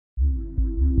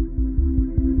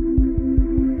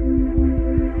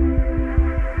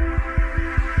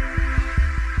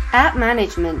App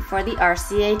Management for the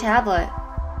RCA tablet.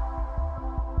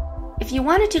 If you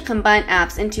wanted to combine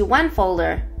apps into one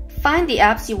folder, find the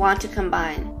apps you want to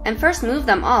combine and first move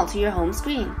them all to your home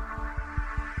screen.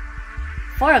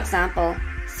 For example,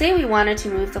 say we wanted to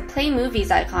move the Play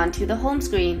Movies icon to the home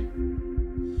screen.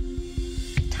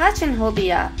 Touch and hold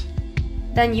the app.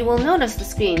 Then you will notice the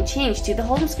screen change to the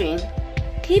home screen.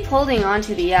 Keep holding on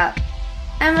to the app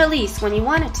and release when you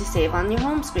want it to save on your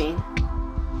home screen.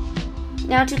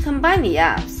 Now to combine the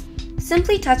apps,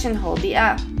 simply touch and hold the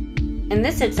app. In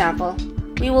this example,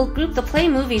 we will group the Play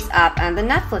Movies app and the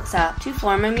Netflix app to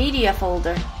form a media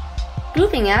folder.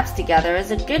 Grouping apps together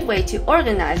is a good way to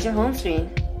organize your home screen.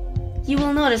 You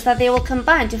will notice that they will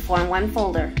combine to form one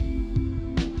folder.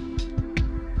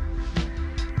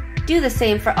 Do the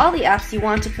same for all the apps you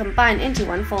want to combine into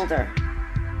one folder.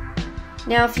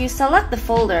 Now if you select the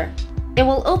folder, it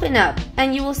will open up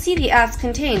and you will see the apps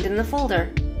contained in the folder.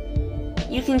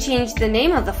 You can change the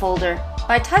name of the folder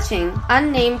by touching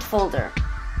Unnamed Folder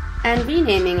and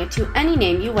renaming it to any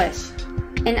name you wish.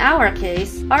 In our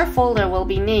case, our folder will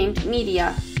be named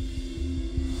Media.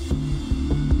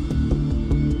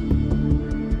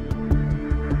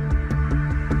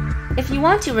 If you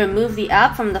want to remove the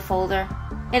app from the folder,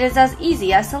 it is as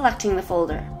easy as selecting the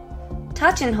folder.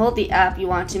 Touch and hold the app you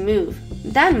want to move,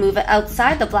 then move it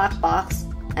outside the black box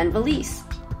and release.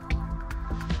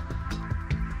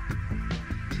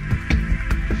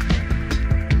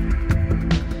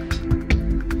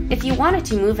 If you wanted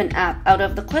to move an app out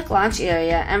of the Quick Launch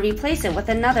area and replace it with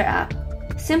another app,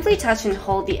 simply touch and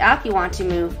hold the app you want to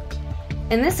move.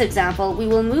 In this example, we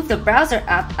will move the browser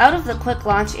app out of the Quick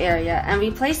Launch area and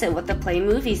replace it with the Play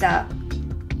Movies app.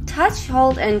 Touch,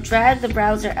 hold, and drag the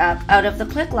browser app out of the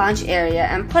Quick Launch area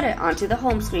and put it onto the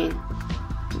home screen.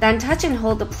 Then touch and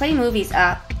hold the Play Movies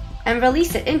app and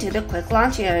release it into the Quick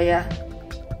Launch area.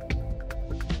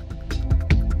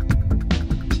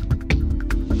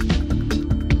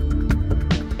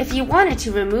 If you wanted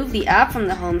to remove the app from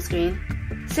the home screen,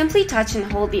 simply touch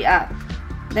and hold the app.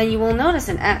 Then you will notice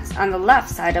an X on the left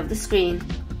side of the screen.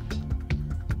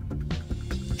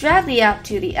 Drag the app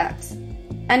to the X,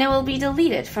 and it will be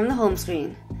deleted from the home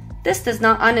screen. This does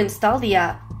not uninstall the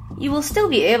app. You will still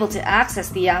be able to access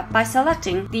the app by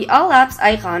selecting the All Apps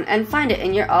icon and find it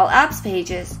in your All Apps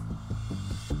pages.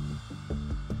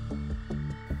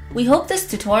 We hope this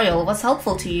tutorial was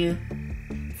helpful to you.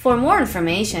 For more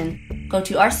information, go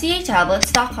to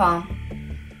rcatablets.com.